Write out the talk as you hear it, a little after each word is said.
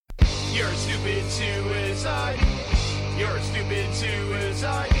You're a stupid suicide. You're a stupid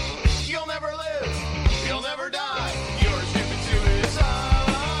suicide. You'll never live. You'll never die. You're a stupid suicide.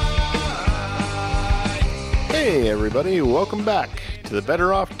 Hey everybody, welcome back to the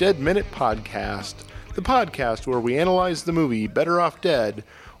Better Off Dead Minute Podcast. The podcast where we analyze the movie Better Off Dead,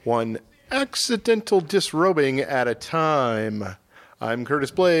 one accidental disrobing at a time. I'm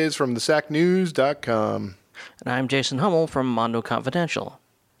Curtis Blaze from thesacnews.com. And I'm Jason Hummel from Mondo Confidential.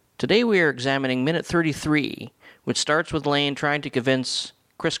 Today we are examining minute 33, which starts with Lane trying to convince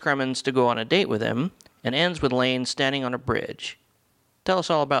Chris Cremens to go on a date with him, and ends with Lane standing on a bridge. Tell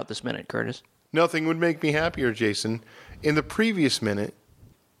us all about this minute, Curtis. Nothing would make me happier, Jason. In the previous minute,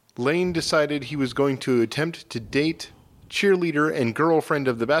 Lane decided he was going to attempt to date cheerleader and girlfriend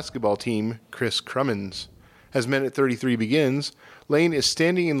of the basketball team, Chris Cremens. As minute 33 begins, Lane is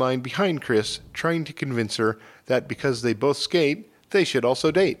standing in line behind Chris, trying to convince her that because they both skate, they should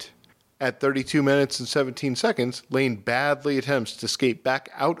also date. At 32 minutes and 17 seconds, Lane badly attempts to skate back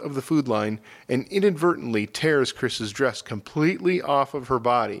out of the food line and inadvertently tears Chris's dress completely off of her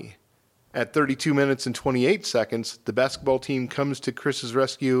body. At 32 minutes and 28 seconds, the basketball team comes to Chris's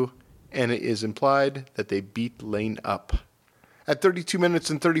rescue, and it is implied that they beat Lane up. At 32 minutes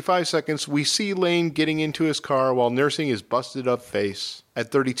and 35 seconds, we see Lane getting into his car while nursing his busted up face.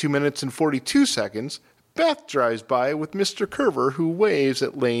 At 32 minutes and 42 seconds, Beth drives by with Mr. Curver, who waves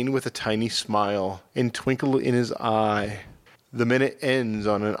at Lane with a tiny smile and twinkle in his eye. The minute ends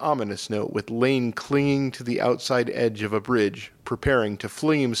on an ominous note with Lane clinging to the outside edge of a bridge, preparing to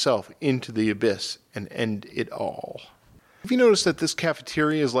fling himself into the abyss and end it all. Have you noticed that this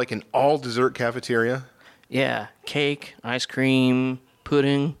cafeteria is like an all-dessert cafeteria? Yeah, cake, ice cream,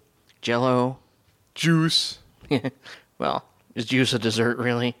 pudding, Jell-O. Juice. Well, is juice a dessert,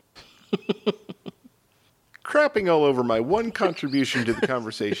 really? Crapping all over my one contribution to the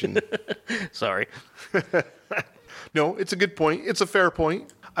conversation. Sorry. No, it's a good point. It's a fair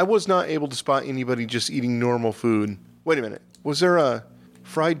point. I was not able to spot anybody just eating normal food. Wait a minute. Was there a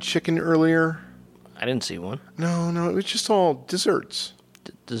fried chicken earlier? I didn't see one. No, it was just all desserts.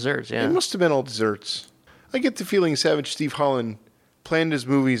 Desserts, yeah. It must have been all desserts. I get the feeling Savage Steve Holland planned his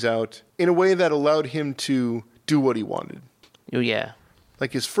movies out in a way that allowed him to do what he wanted. Oh, yeah.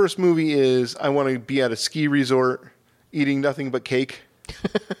 Like his first movie is, I want to be at a ski resort eating nothing but cake.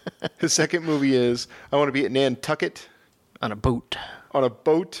 His second movie is, I want to be at Nantucket. On a boat. On a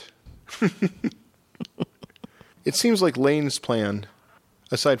boat. It seems like Lane's plan,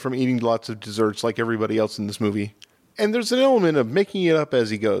 aside from eating lots of desserts like everybody else in this movie, and there's an element of making it up as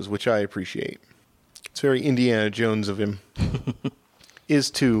he goes, which I appreciate. It's very Indiana Jones of him,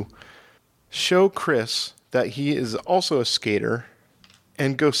 is to show Chris that he is also a skater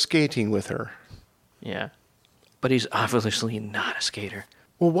and go skating with her. Yeah. But he's obviously not a skater.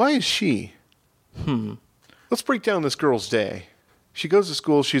 Well, why is she? Let's break down this girl's day. She goes to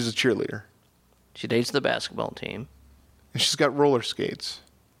school, she's a cheerleader. She dates the basketball team. And she's got roller skates.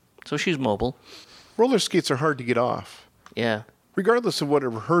 So she's mobile. Roller skates are hard to get off. Yeah. Regardless of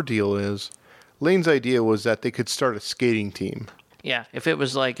whatever her deal is, Lane's idea was that they could start a skating team. Yeah, if it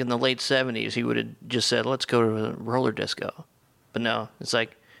was like in the late 70s, he would have just said, let's go to a roller disco. But no, it's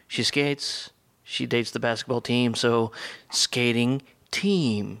like, she skates, she dates the basketball team, so skating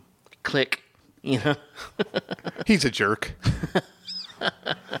team. Click, you know? He's a jerk. I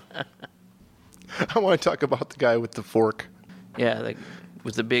want to talk about the guy with the fork. Yeah, like,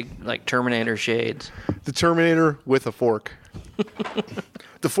 with the big, like, Terminator shades. The Terminator with a fork.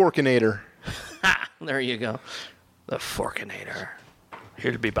 The Forkinator. Ha! There you go. The Forkinator.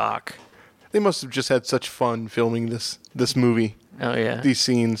 Here to be back. They must have just had such fun filming this movie. Oh, yeah. These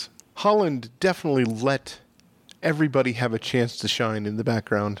scenes. Holland definitely let everybody have a chance to shine in the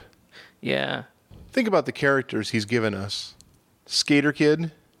background. Yeah. Think about the characters he's given us. Skater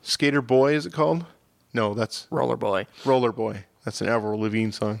Kid? Skater Boy, is it called? No, that's... Roller Boy. Roller Boy. That's an Avril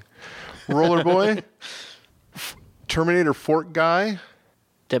Lavigne song. Roller Boy. Terminator Fork Guy.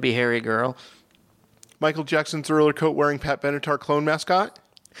 Debbie Harry Girl. Michael Jackson Thriller coat wearing Pat Benatar clone mascot.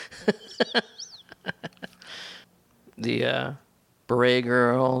 The beret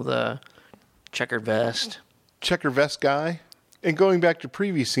girl. The checkered vest. Checker vest guy. And going back to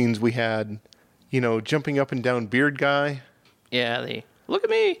previous scenes we had, jumping up and down beard guy. Yeah, look at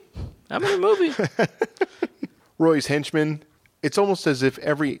me. I'm in a movie. Roy's henchman. It's almost as if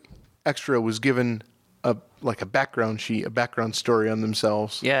every extra was given a background sheet, a background story on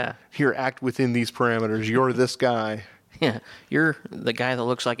themselves. Yeah. Here, act within these parameters. You're this guy. Yeah, you're the guy that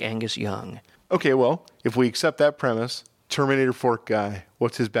looks like Angus Young. Okay, well, if we accept that premise, Terminator Fork guy,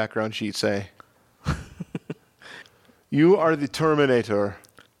 what's his background sheet say? You are the Terminator.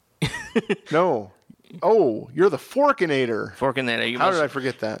 No. Oh, you're the Forkinator. Forkinator. How did I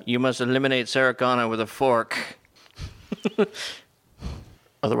forget that? You must eliminate Sarah Connor with a fork.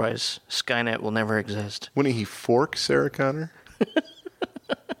 Otherwise, Skynet will never exist. Wouldn't he fork Sarah Connor?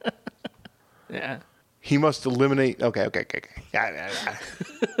 Yeah. He must eliminate... Okay.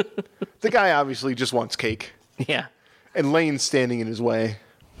 The guy obviously just wants cake. Yeah. And Lane's standing in his way.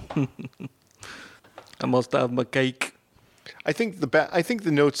 I must have my cake. I think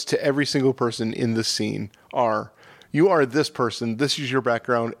the notes to every single person in this scene are, you are this person, this is your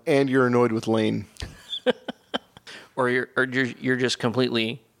background, and you're annoyed with Lane. Or you're just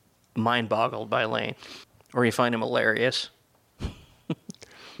completely mind boggled by Lane. Or you find him hilarious.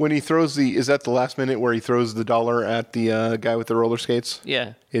 When he throws is that the last minute where he throws the dollar at the guy with the roller skates?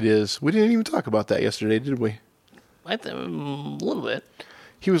 Yeah. It is. We didn't even talk about that yesterday, did we? I think a little bit.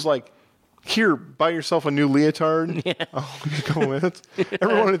 He was like, here, buy yourself a new leotard. Yeah. Oh, you go with it.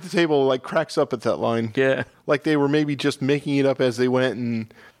 Everyone at the table like cracks up at that line. Yeah. Like they were maybe just making it up as they went,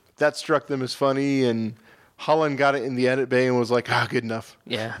 and that struck them as funny, and Holland got it in the edit bay and was like, good enough.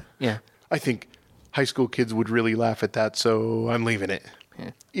 Yeah. Yeah. I think high school kids would really laugh at that, so I'm leaving it.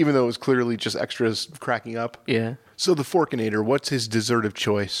 Yeah. Even though it was clearly just extras cracking up. Yeah. So the Forkinator, what's his dessert of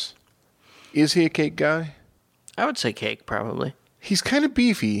choice? Is he a cake guy? I would say cake, probably. He's kind of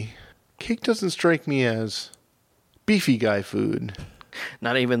beefy. Cake doesn't strike me as beefy guy food.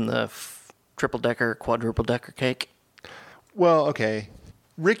 Not even the triple-decker, quadruple-decker cake? Well, okay.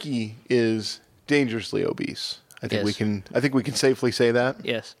 Ricky is dangerously obese. I think we can safely say that.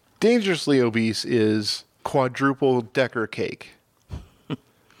 Yes. Dangerously obese is quadruple decker cake.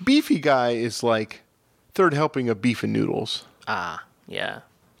 Beefy guy is like third helping of beef and noodles. Ah, yeah.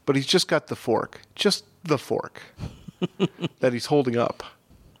 But he's just got the fork. Just the fork. That he's holding up.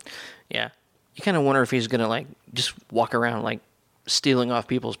 Yeah. You kind of wonder if he's going to, like, just walk around, like, stealing off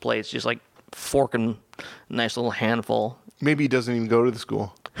people's plates, just, like, forking a nice little handful. Maybe he doesn't even go to the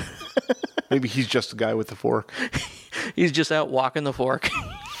school. Maybe he's just a guy with the fork. He's just out walking the fork.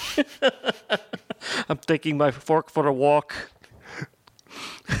 I'm taking my fork for a walk.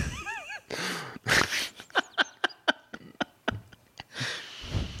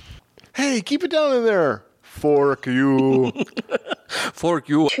 Hey, keep it down in there. Fork you. Fork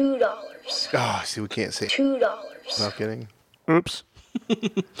you. $2. Oh, see, we can't say $2. Not kidding. Oops.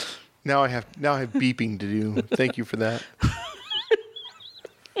 Now I have beeping to do. Thank you for that.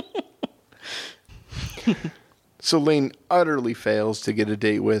 So Lane utterly fails to get a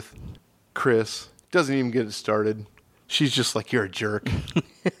date with Chris. Doesn't even get it started. She's just like, you're a jerk.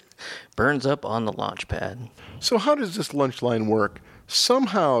 Burns up on the launch pad. So how does this lunch line work?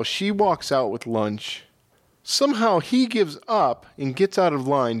 Somehow she walks out with lunch. Somehow he gives up and gets out of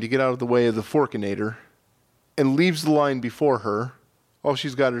line to get out of the way of the Forkinator and leaves the line before her. All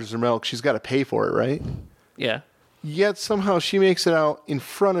she's got is her milk. She's got to pay for it, right? Yeah. Yet somehow she makes it out in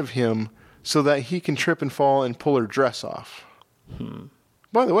front of him so that he can trip and fall and pull her dress off.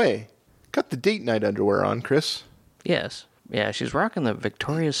 By the way, got the date night underwear on, Chris. Yes. Yeah, she's rocking the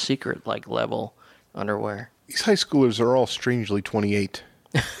Victoria's Secret-like level underwear. These high schoolers are all strangely 28.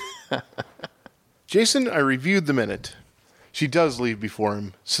 Jason, I reviewed the minute. She does leave before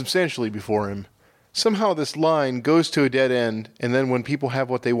him, substantially before him. Somehow this line goes to a dead end, and then when people have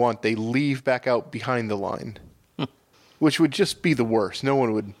what they want, they leave back out behind the line. Which would just be the worst. No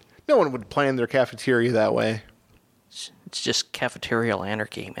one would plan their cafeteria that way. It's just cafeterial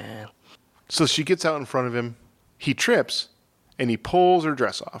anarchy, man. So she gets out in front of him. He trips, and he pulls her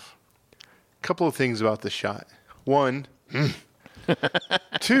dress off. Couple of things about this shot. One,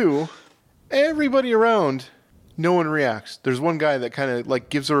 two, everybody around, no one reacts. There's one guy that kind of like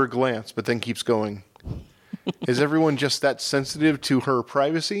gives her a glance, but then keeps going. Is everyone just that sensitive to her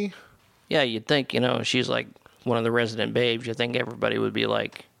privacy? Yeah, you'd think, she's like one of the resident babes. You'd think everybody would be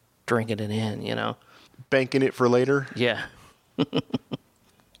like drinking it in, Banking it for later? Yeah.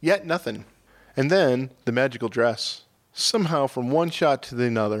 Yet nothing. And then the magical dress. Somehow from one shot to the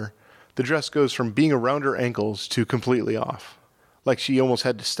another, the dress goes from being around her ankles to completely off. Like she almost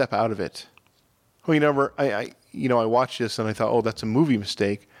had to step out of it. Well, I watched this and I thought, oh, that's a movie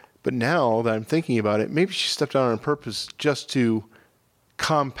mistake. But now that I'm thinking about it, maybe she stepped out on purpose just to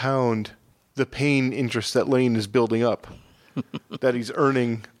compound the pain interest that Lane is building up. that he's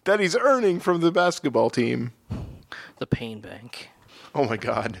earning from the basketball team. The pain bank. Oh my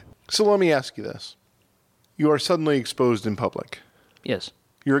God. So let me ask you this. You are suddenly exposed in public. Yes.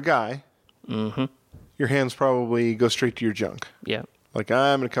 You're a guy. Mm-hmm. Your hands probably go straight to your junk. Yeah. Like,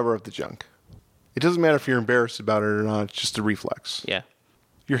 I'm going to cover up the junk. It doesn't matter if you're embarrassed about it or not. It's just a reflex. Yeah.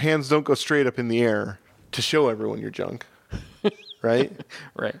 Your hands don't go straight up in the air to show everyone your junk. Right?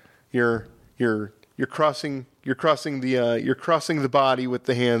 Right. You're crossing the body with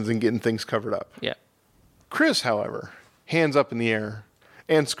the hands and getting things covered up. Yeah. Chris, however, hands up in the air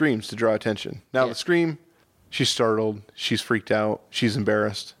and screams to draw attention. Now the scream, she's startled, she's freaked out, she's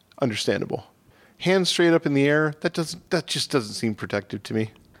embarrassed. Understandable. Hands straight up in the air, that just doesn't seem protective to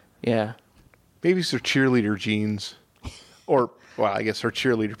me. Yeah. Maybe it's her cheerleader jeans. Or, well, I guess her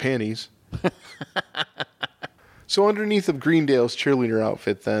cheerleader panties. So underneath of Greendale's cheerleader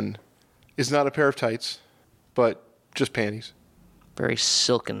outfit, then, is not a pair of tights, but just panties. Very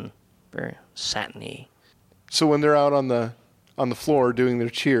silken, very satiny. So when they're out on the floor doing their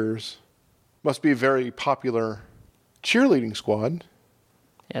cheers, must be a very popular cheerleading squad.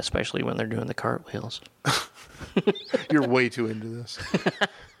 Yeah, especially when they're doing the cartwheels. You're way too into this.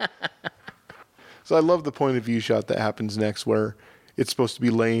 So I love the point of view shot that happens next where it's supposed to be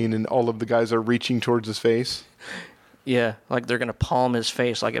Lane and all of the guys are reaching towards his face. Yeah, like they're going to palm his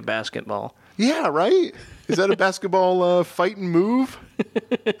face like a basketball. Yeah, right? Is that a basketball fighting move?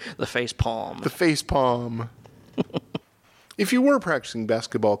 The face palm. The face palm. If you were practicing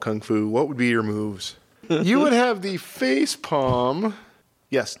basketball kung fu, what would be your moves? You would have the face palm.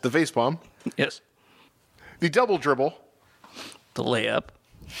 Yes, the face palm. Yes. The double dribble. The layup.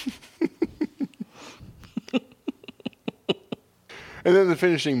 And then the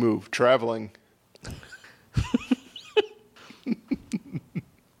finishing move, traveling.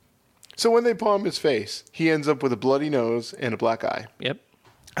 So when they palm his face, he ends up with a bloody nose and a black eye. Yep.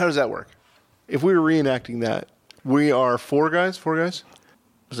 How does that work? If we were reenacting that, we are four guys? Was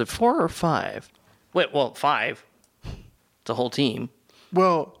it 4 or 5? Wait, well, 5. It's a whole team.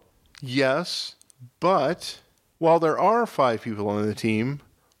 Well, yes, but while there are 5 people on the team,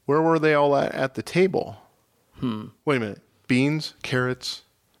 where were they all at the table? Wait a minute. Beans, carrots,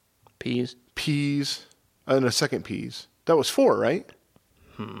 Peas. peas, and a second peas. That was 4, right?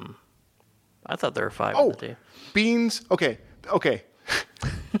 I thought there were 5 on Oh, the team. beans. Okay.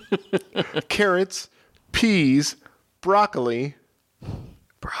 Carrots, peas, broccoli.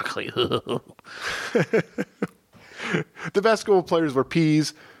 Broccoli. The basketball players were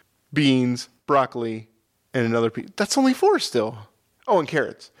peas, beans, broccoli, and another pea. That's only 4 still. Oh, and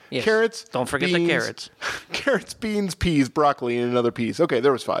carrots. Yes. Carrots. Don't forget the carrots. Carrots, beans, peas, broccoli, and another piece. Okay,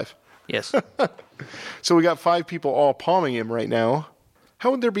 there was 5. Yes. So we got 5 people all palming him right now.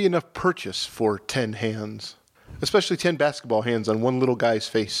 How would there be enough purchase for 10 hands? Especially 10 basketball hands on one little guy's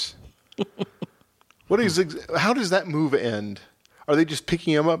face. How does that move end? Are they just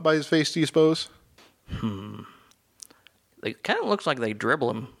picking him up by his face, do you suppose? It kind of looks like they dribble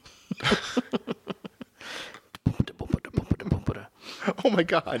him. Oh my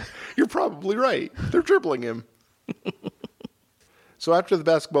God, you're probably right. They're dribbling him. So after the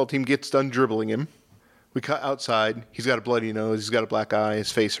basketball team gets done dribbling him, we cut outside. He's got a bloody nose. He's got a black eye.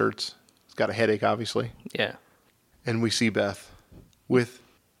 His face hurts. He's got a headache, obviously. Yeah. And we see Beth with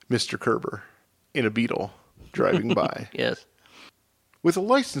Mr. Kerber in a Beetle driving by Yes. with a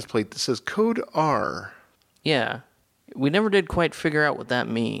license plate that says Code R. Yeah. We never did quite figure out what that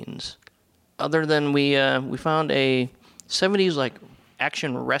means. Other than we found a 70s like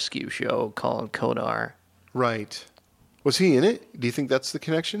action rescue show called Code R. Right. Was he in it? Do you think that's the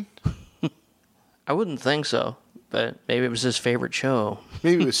connection? I wouldn't think so, but maybe it was his favorite show.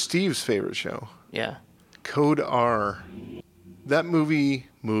 Maybe it was Steve's favorite show. Yeah. Code R. That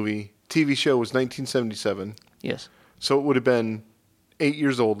TV show was 1977. Yes. So it would have been 8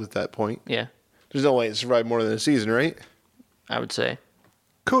 years old at that point. Yeah. There's no way it survived more than a season, right? I would say.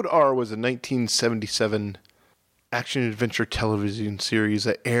 Code R was a 1977 action-adventure television series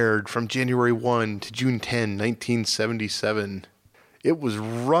that aired from January 1 to June 10, 1977. It was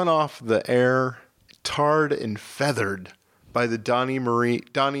run off the air, tarred and feathered by the Donnie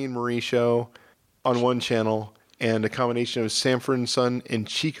and Marie show on one channel and a combination of Sanford and Son and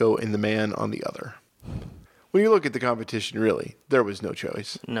Chico and the Man on the other. When you look at the competition, really, there was no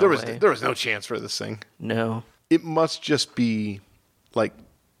choice. No way. There was no chance for this thing. No. It must just be like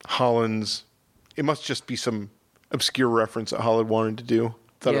Holland's. It must just be some obscure reference that Holland wanted to do.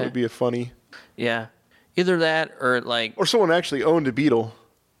 Thought it would be a funny. Yeah. Either that or like Or someone actually owned a Beetle.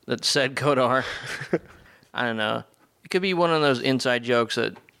 that said Code R. I don't know. It could be one of those inside jokes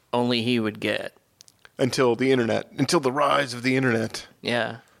that only he would get. Until the rise of the internet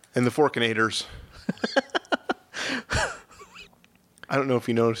Yeah. and the Forkinators. I don't know if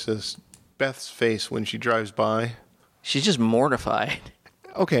you noticed this. Beth's face when she drives by. She's just mortified.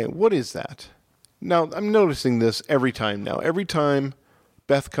 Okay, what is that? Now, I'm noticing this every time now. Every time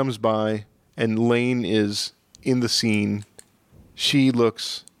Beth comes by and Lane is in the scene, she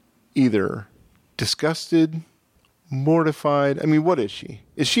looks either disgusted, mortified. I mean, what is she?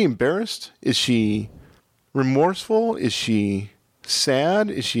 Is she embarrassed? Is she remorseful? Is she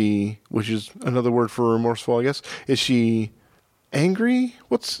sad? Is she, which is another word for remorseful, I guess. Is she angry?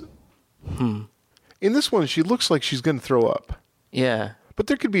 In this one, she looks like she's going to throw up. Yeah. But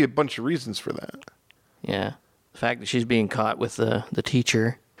there could be a bunch of reasons for that. Yeah. The fact that she's being caught with the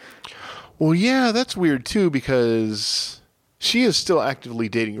teacher. Well, yeah, that's weird too, because she is still actively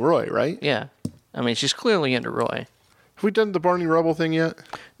dating Roy, right? Yeah. I mean, she's clearly into Roy. Have we done the Barney Rubble thing yet?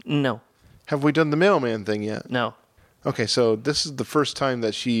 No. Have we done the mailman thing yet? No. Okay, so this is the first time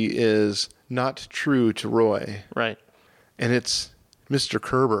that she is not true to Roy. Right. And it's Mr.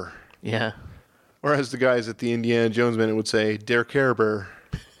 Kerber. Yeah. Or as the guys at the Indiana Jones Minute would say, Der Kerber.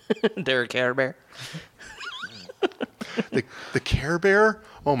 Derek Care Bear. The Care Bear?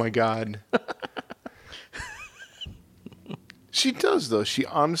 Oh my God. She does, though. She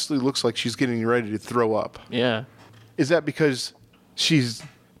honestly looks like she's getting ready to throw up. Yeah. Is that because she's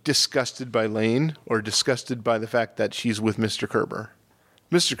disgusted by Lane or disgusted by the fact that she's with Mr. Kerber?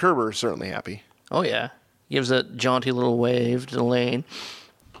 Mr. Kerber is certainly happy. Oh, yeah. Gives a jaunty little wave to Lane.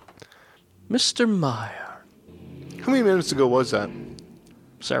 Mr. Meyer. How many minutes ago was that?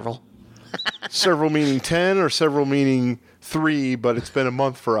 Several. Several meaning 10 or several meaning 3, but it's been a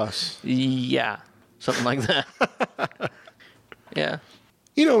month for us. Yeah. Something like that. Yeah.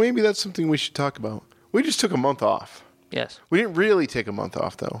 You know, maybe that's something we should talk about. We just took a month off. Yes. We didn't really take a month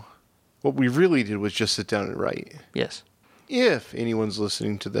off, though. What we really did was just sit down and write. Yes. If anyone's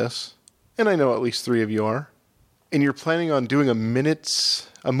listening to this, and I know at least 3 of you are, and you're planning on doing a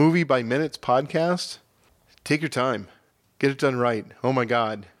movie by minutes podcast, take your time. Get it done right. Oh my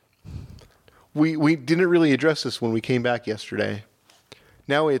God. We didn't really address this when we came back yesterday.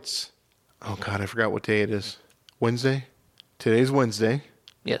 Now it's, oh God, I forgot what day it is. Wednesday? Today's Wednesday.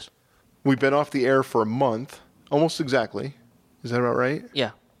 Yes. We've been off the air for a month, almost exactly. Is that about right?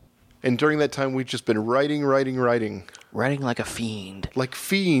 Yeah. And during that time, we've just been writing. Writing like a fiend. Like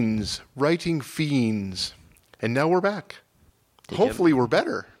fiends. Writing fiends. And now we're back. Hopefully we're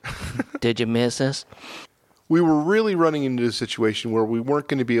better. Did you miss us? We were really running into a situation where we weren't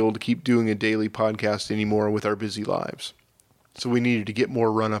going to be able to keep doing a daily podcast anymore with our busy lives. So we needed to get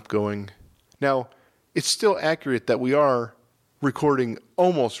more run-up going. Now, it's still accurate that we are recording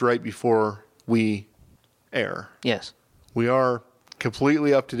almost right before we air. Yes. We are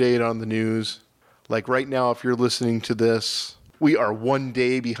completely up to date on the news. Like right now, if you're listening to this, we are 1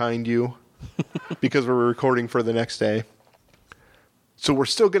 day behind you because we're recording for the next day. So we're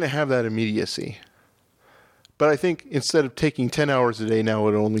still going to have that immediacy. But I think instead of taking 10 hours a day now,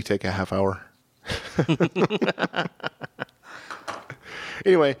 it'll only take a half hour.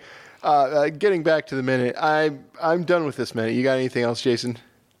 Anyway, getting back to the minute, I'm done with this minute. You got anything else, Jason?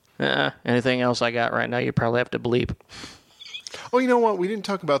 Anything else I got right now, you probably have to bleep. Oh, you know what? We didn't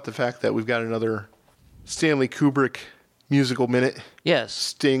talk about the fact that we've got another Stanley Kubrick musical minute. Yes.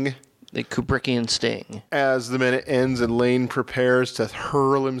 Sting. The Kubrickian Sting. As the minute ends and Lane prepares to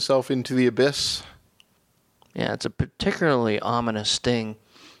hurl himself into the abyss. Yeah, it's a particularly ominous sting.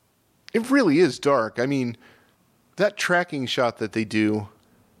 It really is dark. I mean, that tracking shot that they do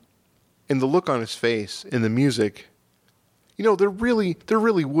and the look on his face and the music, you know, there really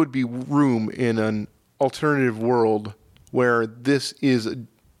would be room in an alternative world where this is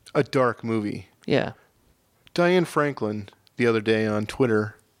a dark movie. Yeah. Diane Franklin, the other day on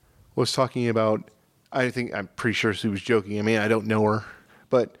Twitter, was talking about, I'm pretty sure she was joking. I mean, I don't know her.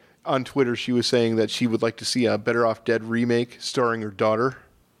 But on Twitter, she was saying that she would like to see a Better Off Dead remake starring her daughter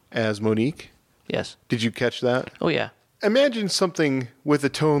as Monique. Yes. Did you catch that? Oh, yeah. Imagine something with a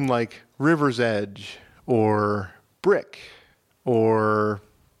tone like River's Edge or Brick or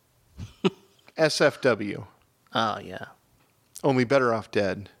SFW. Oh, yeah. Only Better Off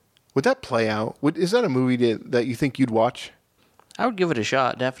Dead. Would that play out? Is that a movie that you think you'd watch? I would give it a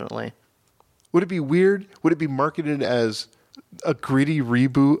shot, definitely. Would it be weird? Would it be marketed as a gritty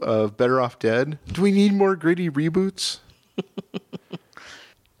reboot of Better Off Dead? Do we need more gritty reboots?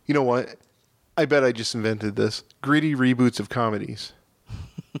 You know what? I bet I just invented this. Gritty reboots of comedies.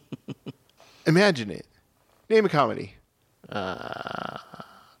 Imagine it. Name a comedy.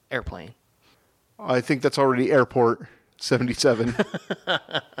 Airplane. I think that's already Airport 77.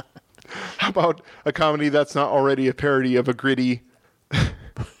 How about a comedy that's not already a parody of a gritty...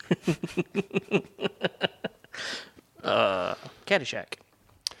 Caddyshack.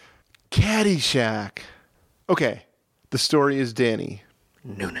 Caddyshack. Okay. The story is Danny.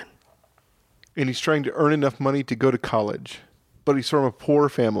 Noonan. And he's trying to earn enough money to go to college. But he's from a poor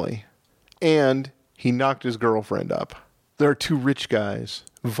family. And he knocked his girlfriend up. There are two rich guys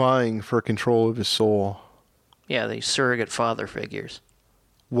vying for control of his soul. Yeah, the surrogate father figures.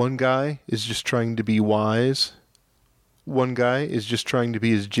 One guy is just trying to be wise. One guy is just trying to be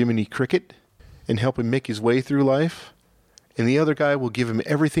his Jiminy Cricket and help him make his way through life. And the other guy will give him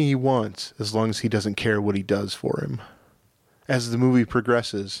everything he wants as long as he doesn't care what he does for him. As the movie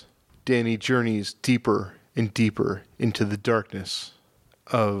progresses, Danny journeys deeper and deeper into the darkness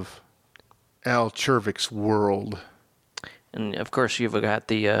of Al Chervik's world. And, of course, you've got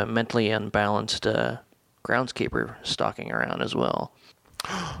the mentally unbalanced groundskeeper stalking around as well.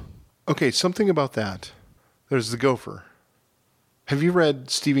 Okay, something about that. There's the gopher. Have you read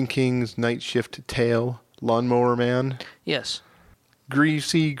Stephen King's Night Shift Tale, Lawnmower Man? Yes.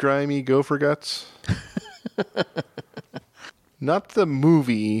 Greasy, grimy gopher guts? Not the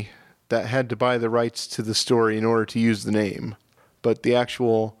movie that had to buy the rights to the story in order to use the name, but the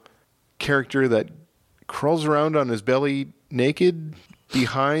actual character that crawls around on his belly naked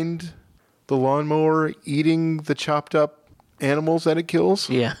behind the lawnmower eating the chopped up animals that it kills.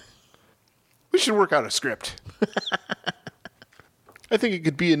 Yeah. We should work out a script. I think it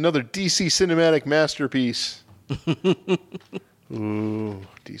could be another DC cinematic masterpiece. Ooh,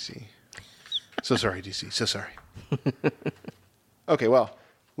 DC. So sorry, DC. So sorry. Okay, well,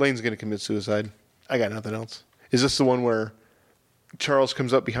 Lane's going to commit suicide. I got nothing else. Is this the one where Charles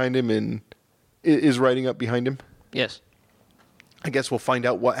comes up behind him and is riding up behind him? Yes. I guess we'll find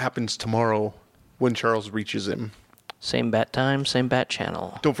out what happens tomorrow when Charles reaches him. Same bat time, same bat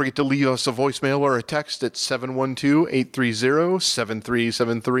channel. Don't forget to leave us a voicemail or a text at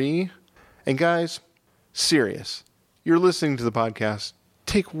 712-830-7373. And guys, serious, you're listening to the podcast.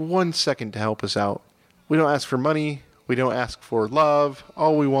 Take 1 second to help us out. We don't ask for money. We don't ask for love.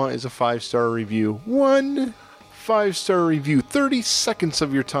 All we want is a 5-star review. 1 5-star review. 30 seconds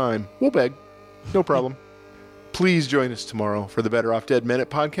of your time. We'll beg. No problem. Please join us tomorrow for the Better Off Dead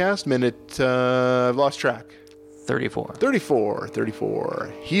Minute podcast. I've lost track. 34. 34.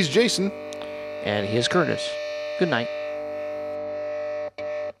 He's Jason. And here's Curtis. Good night.